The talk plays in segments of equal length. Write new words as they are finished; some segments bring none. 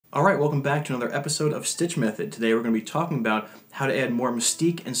All right, welcome back to another episode of StichMethod. Today we're going to be talking about how to add more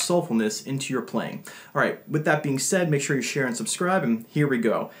mystique and soulfulness into your playing. All right, with that being said, make sure you share and subscribe, and here we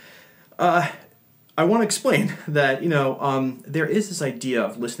go. I want to explain that, there is this idea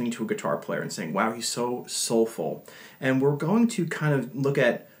of listening to a guitar player and saying, wow, he's so soulful. And we're going to kind of look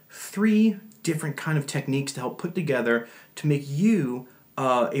at three different kind of techniques to help put together to make you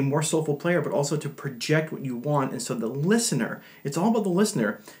a more soulful player, but also to project what you want. And so the listener, it's all about the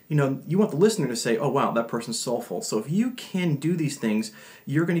listener. You want the listener to say, oh wow, that person's soulful. So if you can do these things,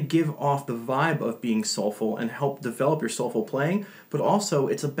 you're going to give off the vibe of being soulful and help develop your soulful playing. But also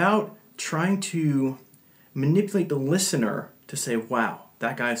it's about trying to manipulate the listener to say, wow,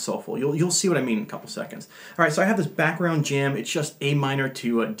 that guy is soulful. You'll see what I mean in a couple seconds. All right, so I have this background jam. It's just A minor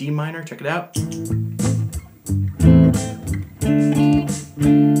to D minor. Check it out.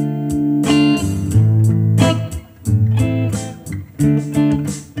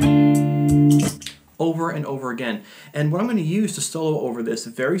 Over and over again. And what I'm going to use to solo over this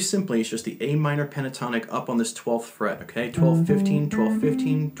very simply is just the A minor pentatonic up on this 12th fret, okay? 12, 15, 12,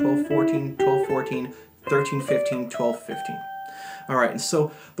 15, 12, 14, 12, 14, 13, 15, 12, 15. All right, and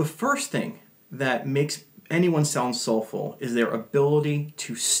so the first thing that makes anyone sound soulful is their ability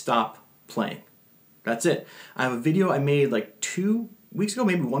to stop playing. That's it. I have a video I made like 2 weeks ago,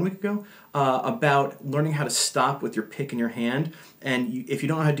 maybe 1 week ago, about learning how to stop with your pick in your hand. And if you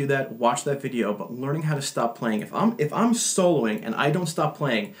don't know how to do that, watch that video. But learning how to stop playing. If I'm soloing and I don't stop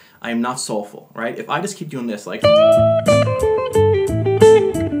playing, I am not soulful, right? If I just keep doing this, like,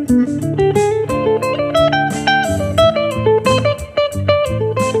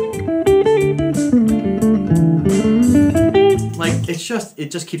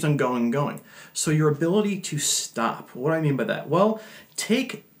 it just keeps on going and going. So your ability to stop, what do I mean by that? Well,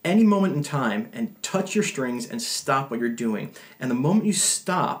 take any moment in time and touch your strings and stop what you're doing. And the moment you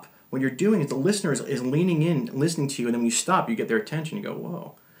stop, what you're doing is the listener is leaning in, listening to you, and then when you stop, you get their attention, you go,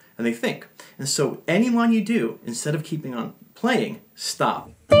 whoa, and they think. And so any line you do, instead of keeping on playing,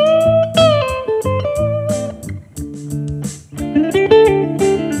 stop.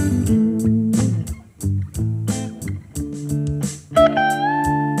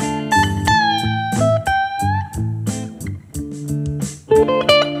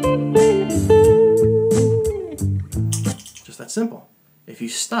 Simple. If you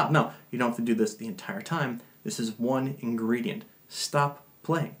stop, now you don't have to do this the entire time. This is one ingredient. Stop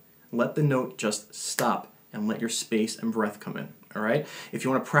playing. Let the note just stop and let your space and breath come in. All right? If you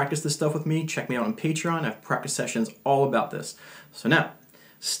want to practice this stuff with me, check me out on Patreon. I have practice sessions all about this. So now,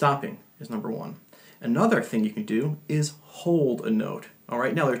 stopping is number one. Another thing you can do is hold a note. All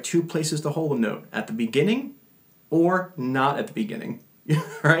right? Now there are two places to hold a note: at the beginning or not at the beginning.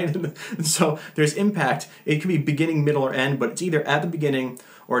 Right? And so there's impact. It could be beginning, middle, or end, but it's either at the beginning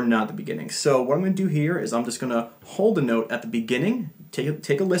or not the beginning. So what I'm going to do here is I'm just going to hold a note at the beginning,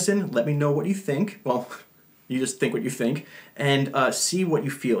 take a listen, let me know what you think. Well, you just think what you think, and see what you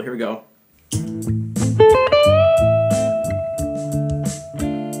feel. Here we go.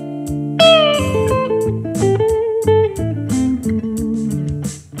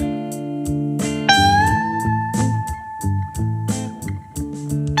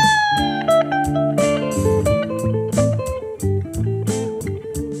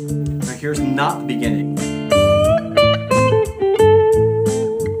 Here's not the beginning.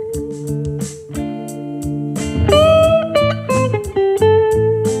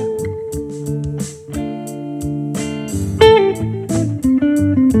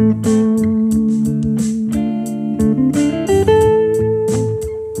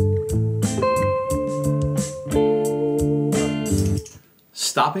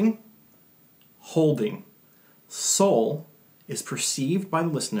 Stopping, holding. Soul is perceived by the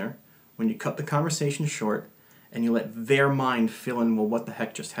listener when you cut the conversation short and you let their mind fill in, well, what the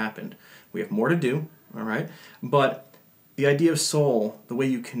heck just happened? We have more to do, all right? But the idea of soul, the way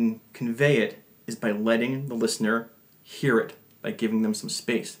you can convey it, is by letting the listener hear it, by giving them some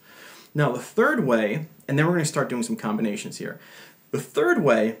space. Now, the third way, and then we're going to start doing some combinations here. The third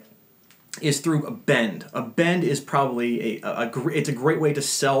way is through a bend. A bend is probably it's a great way to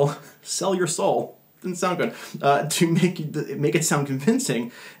sell your soul. Didn't sound good, to make it sound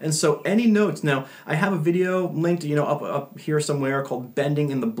convincing. And so any notes, now I have a video linked up here somewhere called Bending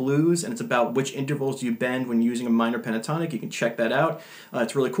in the Blues, and it's about which intervals you bend when using a minor pentatonic. You can check that out.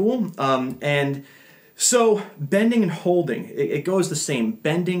 It's really cool. And so bending and holding, it goes the same.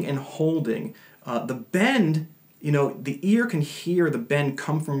 Bending and holding. The bend, the ear can hear the bend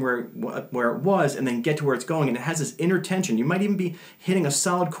come from where it was and then get to where it's going, and it has this inner tension. You might even be hitting a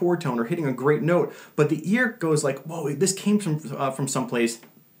solid chord tone or hitting a great note, but the ear goes like, whoa, this came from someplace,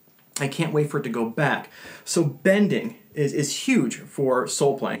 I can't wait for it to go back. So bending is huge for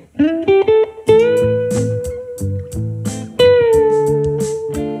soul playing.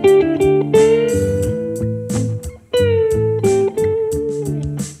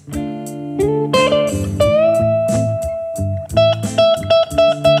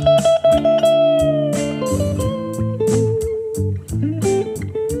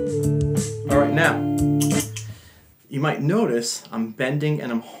 You might notice I'm bending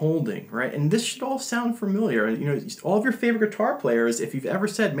and I'm holding, right? And this should all sound familiar. You know, all of your favorite guitar players, if you've ever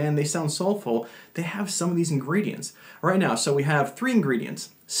said, man, they sound soulful, they have some of these ingredients. Right now, so we have 3 ingredients: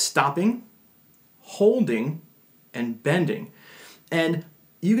 stopping, holding, and bending. And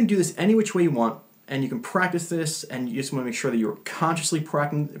you can do this any which way you want, and you can practice this, and you just want to make sure that you're consciously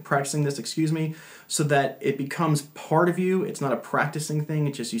practicing this, so that it becomes part of you. It's not a practicing thing,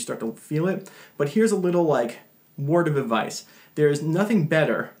 it's just you start to feel it. But here's a little word of advice. There's nothing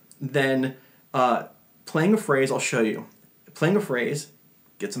better than playing a phrase. I'll show you. Playing a phrase,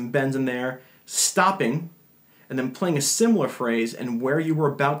 get some bends in there, stopping, and then playing a similar phrase, and where you were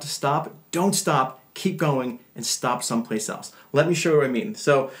about to stop, don't stop, keep going, and stop someplace else. Let me show you what I mean.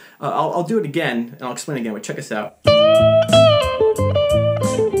 So I'll do it again, and I'll explain again, but check this out.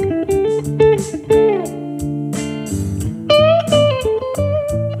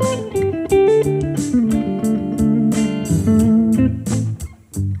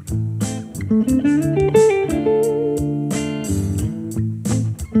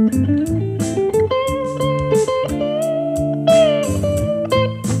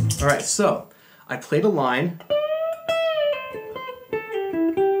 Alright, so I played a line,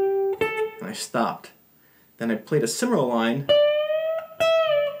 and I stopped. Then I played a similar line,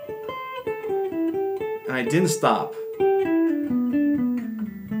 and I didn't stop.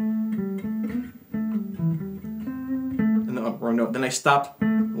 And then I stopped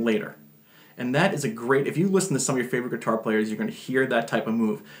later. And that is a great, if you listen to some of your favorite guitar players, you're going to hear that type of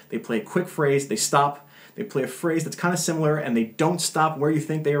move. They play a quick phrase, they stop, they play a phrase that's kind of similar, and they don't stop where you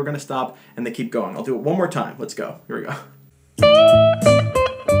think they were going to stop, and they keep going. I'll do it one more time. Let's go. Here we go.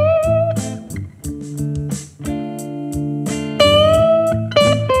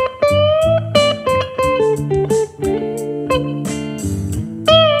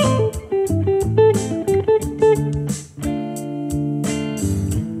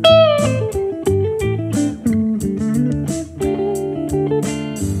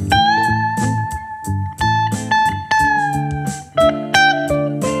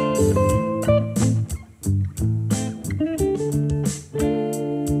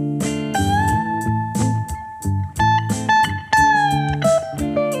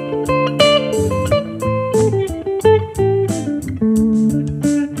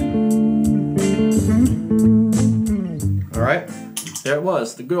 There it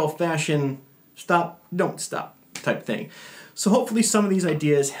was, the good old-fashioned stop, don't stop type thing. So hopefully some of these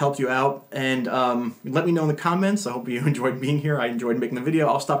ideas helped you out, and let me know in the comments. I hope you enjoyed being here. I enjoyed making the video.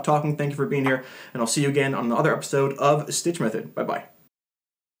 I'll stop talking. Thank you for being here, and I'll see you again on another episode of StichMethod. Bye-bye.